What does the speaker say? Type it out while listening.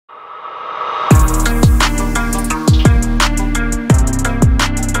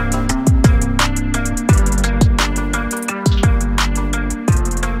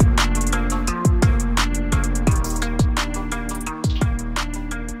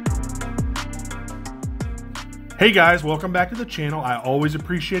Hey guys, welcome back to the channel. I always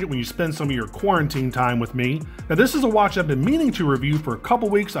appreciate it when you spend some of your quarantine time with me. Now this is a watch I've been meaning to review for a couple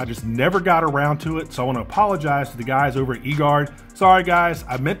weeks. I just never got around to it, so I want to apologize to the guys over at Égard. Sorry guys,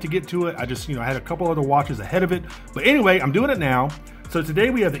 I meant to get to it. I just, I had a couple other watches ahead of it. But anyway, I'm doing it now. So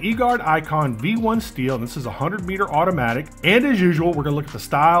today we have the Égard Icon V1 Steel, and this is a 100-meter automatic. And as usual, we're gonna look at the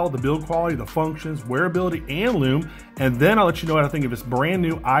style, the build quality, the functions, wearability, and lume. And then I'll let you know what I think of this brand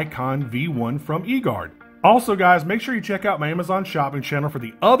new Icon V1 from Égard. Also guys, make sure you check out my Amazon shopping channel for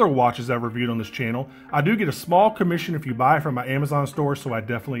the other watches I've reviewed on this channel. I do get a small commission if you buy from my Amazon store, so I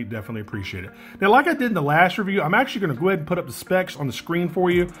definitely appreciate it. Now like I did in the last review, I'm actually going to go ahead and put up the specs on the screen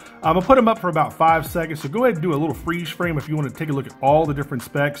for you. I'm going to put them up for about 5 seconds, so go ahead and do a little freeze frame if you want to take a look at all the different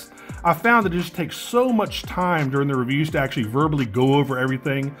specs. I found that it just takes so much time during the reviews to actually verbally go over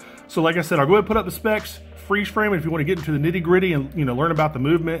everything. So like I said, I'll go ahead and put up the specs, freeze frame if you want to get into the nitty gritty and learn about the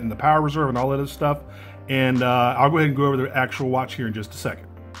movement and the power reserve and all that other stuff. And I'll go ahead and go over the actual watch here in just a second.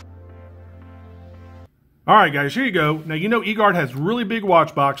 All right, guys, here you go. Now, Égard has really big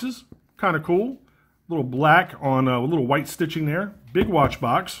watch boxes. Kind of cool. A little black on a little white stitching there. Big watch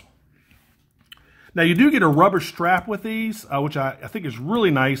box. Now, you do get a rubber strap with these, which I think is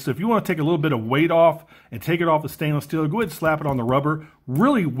really nice. So if you want to take a little bit of weight off and take it off the stainless steel, go ahead and slap it on the rubber.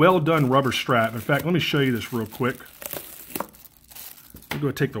 Really well done rubber strap. In fact, let me show you this real quick. I'm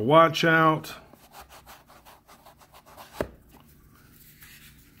going to take the watch out.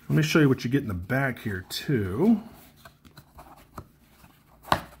 Let me show you what you get in the back here too.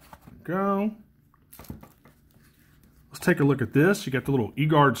 There we go. Let's take a look at this. You got the little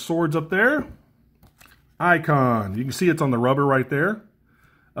Égard swords up there. Icon. You can see it's on the rubber right there.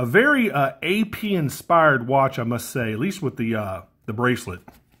 A very AP inspired watch, I must say, at least with the bracelet.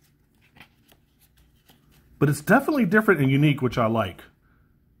 But it's definitely different and unique, which I like.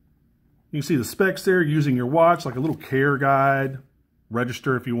 You can see the specs there, using your watch like a little care guide.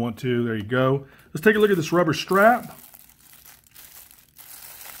 Register if you want to. There you go. Let's take a look at this rubber strap.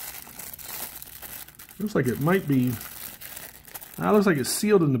 Looks like it might be, looks like it's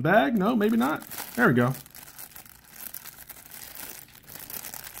sealed in the bag. No, maybe not. There we go.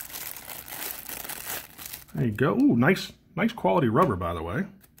 There you go. Ooh, nice quality rubber, by the way.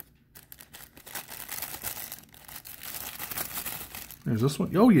 There's this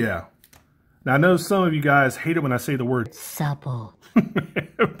one. Oh yeah. Now I know some of you guys hate it when I say the word supple.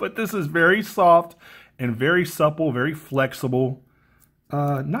 But this is very soft and very supple, very flexible.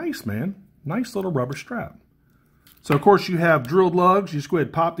 Nice, man. Nice little rubber strap. So, of course, you have drilled lugs. You just go ahead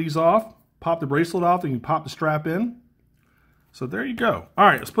and pop these off. Pop the bracelet off, and you pop the strap in. So there you go. All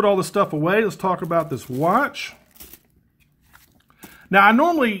right, let's put all this stuff away. Let's talk about this watch. Now, I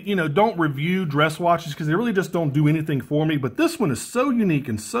normally, don't review dress watches because they really just don't do anything for me. But this one is so unique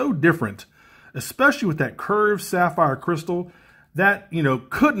and so different, especially with that curved sapphire crystal. That,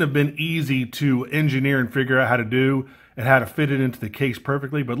 couldn't have been easy to engineer and figure out how to do and how to fit it into the case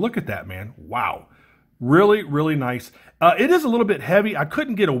perfectly. But look at that, man. Wow. Really, really nice. It is a little bit heavy. I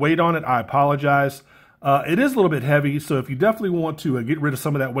couldn't get a weight on it. I apologize. It is a little bit heavy. So if you definitely want to get rid of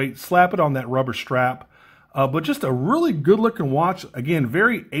some of that weight, slap it on that rubber strap. But just a really good looking watch. Again,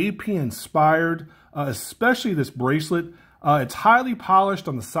 very AP inspired, especially this bracelet. It's highly polished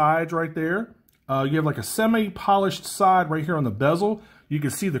on the sides right there. You have like a semi-polished side right here on the bezel. You can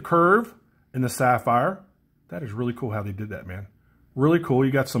see the curve in the sapphire. That is really cool how they did that, man. Really cool.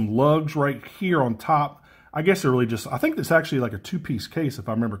 You got some lugs right here on top. I guess they're really just, I think it's actually like a two-piece case if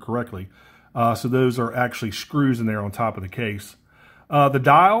I remember correctly. So those are actually screws in there on top of the case. The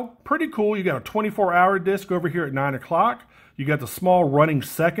dial, pretty cool. You got a 24-hour disc over here at 9 o'clock. You got the small running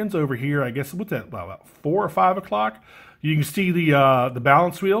seconds over here. I guess, what's that, about 4 or 5 o'clock? You can see the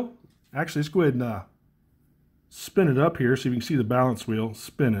balance wheel. Actually, let's go ahead and spin it up here so you can see the balance wheel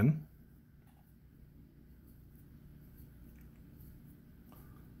spinning.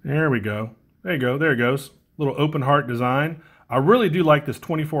 There we go. There you go. There it goes. Little open heart design. I really do like this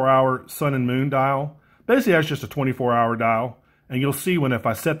 24-hour sun and moon dial. Basically, that's just a 24-hour dial. And you'll see if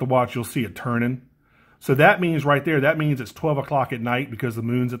I set the watch, you'll see it turning. So that means right there, that means it's 12 o'clock at night because the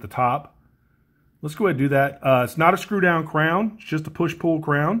moon's at the top. Let's go ahead and do that. It's not a screw-down crown. It's just a push-pull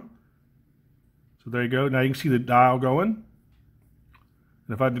crown. So there you go. Now you can see the dial going.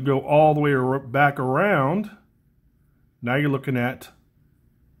 And if I go all the way back around, now you're looking at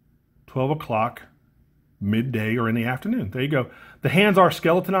 12 o'clock, midday, or in the afternoon. There you go. The hands are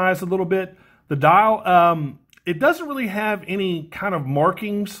skeletonized a little bit. The dial, it doesn't really have any kind of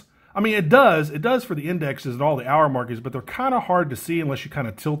markings. I mean, it does for the indexes and all the hour markings, but they're kind of hard to see unless you kind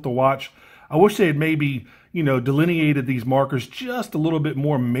of tilt the watch. I wish they had maybe, delineated these markers just a little bit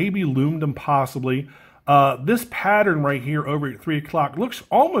more, maybe loomed them possibly. This pattern right here over at 3 o'clock looks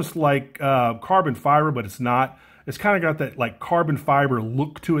almost like carbon fiber, but it's not. It's kind of got that like carbon fiber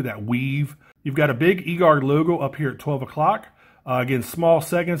look to it, that weave. You've got a big Égard logo up here at 12 o'clock. Again, small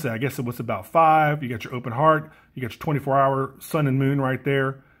seconds. I guess it was about 5. You got your open heart. You got your 24-hour sun and moon right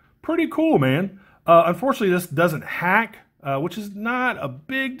there. Pretty cool, man. Unfortunately, this doesn't hack, which is not a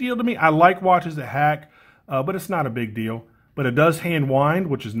big deal to me. I like watches that hack, but it's not a big deal. But it does hand wind,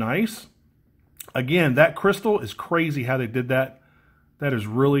 which is nice. Again, that crystal is crazy how they did that. That is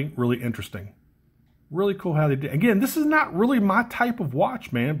really, really interesting. Really cool how they did. Again, this is not really my type of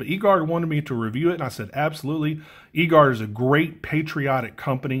watch, man, but Égard wanted me to review it, and I said, absolutely. Égard is a great patriotic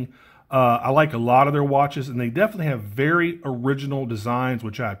company. I like a lot of their watches, and they definitely have very original designs,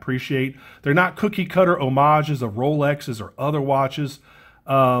 which I appreciate. They're not cookie cutter homages of Rolexes or other watches.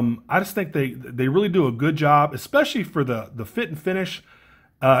 I just think they really do a good job, especially for the fit and finish.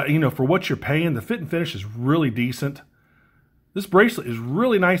 You know, for what you're paying, the fit and finish is really decent. This bracelet is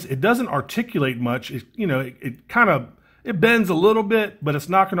really nice. It doesn't articulate much. You know, it bends a little bit, but it's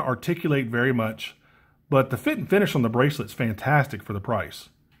not going to articulate very much. But the fit and finish on the bracelet is fantastic for the price.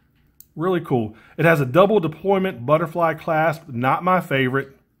 Really cool. It has a double deployment butterfly clasp. Not my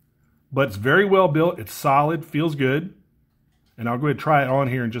favorite, but it's very well built. It's solid, feels good. And I'll go ahead and try it on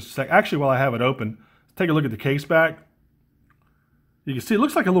here in just a sec. Actually, while I have it open, let's take a look at the case back. You can see it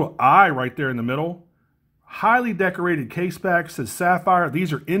looks like a little eye right there in the middle. Highly decorated case back. It says Sapphire.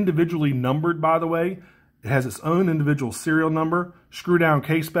 These are individually numbered, by the way. It has its own individual serial number. Screw down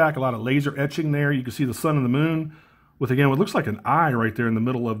case back. A lot of laser etching there. You can see the sun and the moon with, again, what looks like an eye right there in the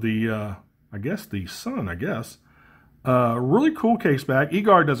middle of the, I guess, the sun, I guess. Really cool case back.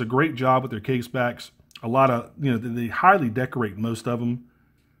 Égard does a great job with their case backs. A lot of, you know, they highly decorate most of them.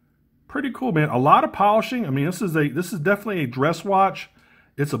 Pretty cool, man. A lot of polishing. I mean, this is definitely a dress watch.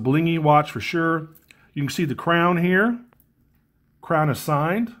 It's a blingy watch for sure. You can see the crown here. Crown is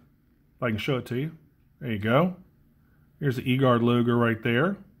signed. If I can show it to you. There you go. Here's the Égard logo right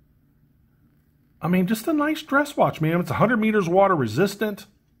there. I mean, just a nice dress watch, man. It's 100 meters water resistant.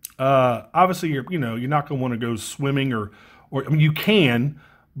 Obviously, you're not going to want to go swimming or I mean, you can,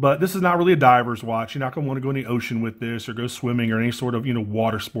 but this is not really a diver's watch. You're not going to want to go in the ocean with this or go swimming or any sort of,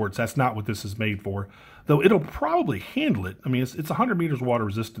 water sports. That's not what this is made for. Though it'll probably handle it. I mean, it's 100 meters water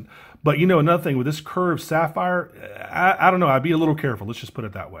resistant. But, another thing with this curved sapphire, I don't know. I'd be a little careful. Let's just put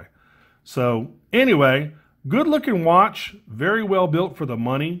it that way. So, anyway, good looking watch. Very well built for the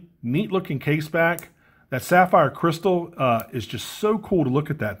money. Neat looking case back. That sapphire crystal is just so cool to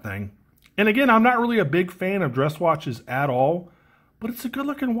look at that thing. And again, I'm not really a big fan of dress watches at all. But it's a good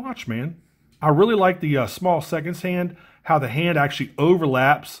looking watch, man. I really like the small seconds hand, how the hand actually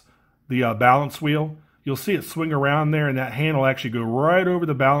overlaps the balance wheel. You'll see it swing around there, and that hand will actually go right over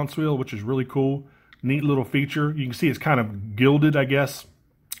the balance wheel, which is really cool. Neat little feature. You can see it's kind of gilded, I guess,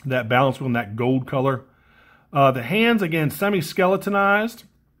 that balance wheel in that gold color. The hands, again, semi-skeletonized.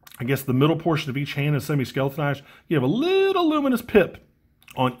 I guess the middle portion of each hand is semi-skeletonized. You have a little luminous pip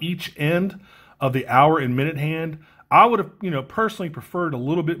on each end of the hour and minute hand. I would have, personally preferred a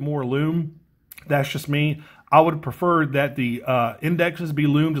little bit more lume. That's just me. I would have preferred that the indexes be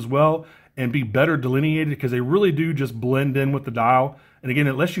lumed as well and be better delineated because they really do just blend in with the dial. And again,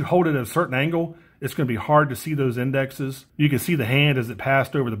 unless you hold it at a certain angle, it's going to be hard to see those indexes. You can see the hand as it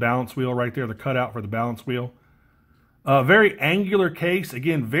passed over the balance wheel right there, the cutout for the balance wheel. Very angular case.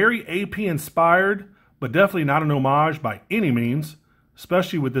 Again, very AP inspired, but definitely not an homage by any means,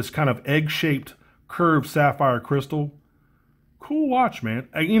 especially with this kind of egg-shaped curved sapphire crystal. Cool watch, man.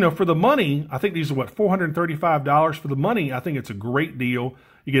 For the money, I think these are $435. For the money, I think it's a great deal.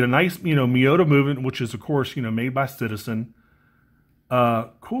 You get a nice, Miyota movement, which is, of course, made by Citizen.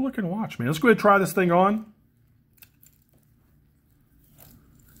 Cool looking watch, man. Let's go ahead and try this thing on.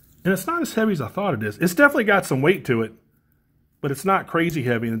 And it's not as heavy as I thought it is. It's definitely got some weight to it, but it's not crazy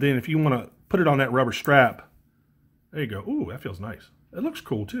heavy. And then if you want to put it on that rubber strap, there you go. Ooh, that feels nice. It looks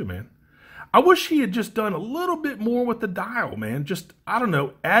cool too, man. I wish he had just done a little bit more with the dial, man. Just, I don't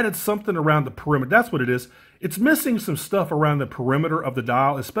know, added something around the perimeter. That's what it is. It's missing some stuff around the perimeter of the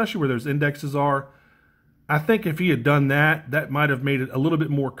dial, especially where those indexes are. I think if he had done that, that might have made it a little bit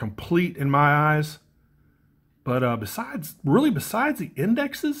more complete in my eyes. But besides the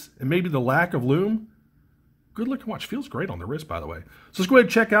indexes and maybe the lack of lume, good looking watch. Feels great on the wrist, by the way. So let's go ahead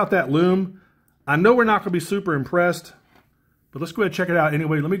and check out that lume. I know we're not going to be super impressed, but let's go ahead and check it out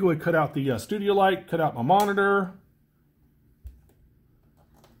anyway. Let me go ahead and cut out the studio light, cut out my monitor.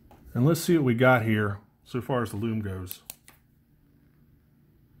 And let's see what we got here so far as the lume goes.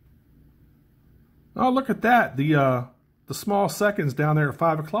 Oh, look at that. The the small seconds down there at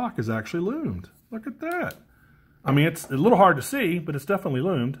 5 o'clock is actually loomed. Look at that. I mean, it's a little hard to see, but it's definitely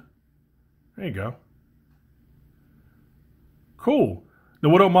loomed. There you go. Cool. Now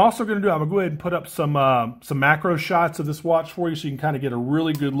what I'm also going to do, I'm going to go ahead and put up some macro shots of this watch for you so you can kind of get a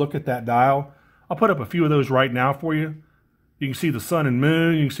really good look at that dial. I'll put up a few of those right now for you. You can see the sun and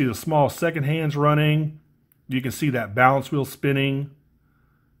moon. You can see the small second hands running. You can see that balance wheel spinning.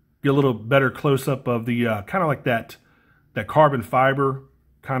 Get a little better close-up of the kind of like that carbon fiber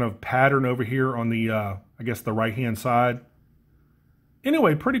kind of pattern over here on the, I guess, the right-hand side.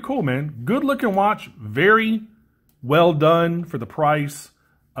 Anyway, pretty cool, man. Good-looking watch. Very well done for the price.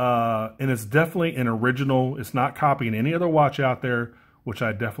 And it's definitely an original. It's not copying any other watch out there, which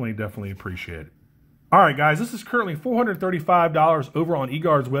I definitely appreciate. All right, guys, this is currently $435 over on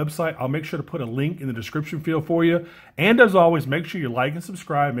Égard's website. I'll make sure to put a link in the description field for you. And as always, make sure you like and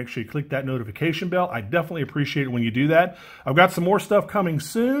subscribe. Make sure you click that notification bell. I definitely appreciate it when you do that. I've got some more stuff coming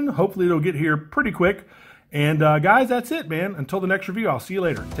soon. Hopefully it'll get here pretty quick. And guys, that's it, man. Until the next review, I'll see you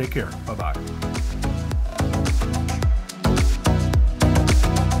later. Take care. Bye-bye.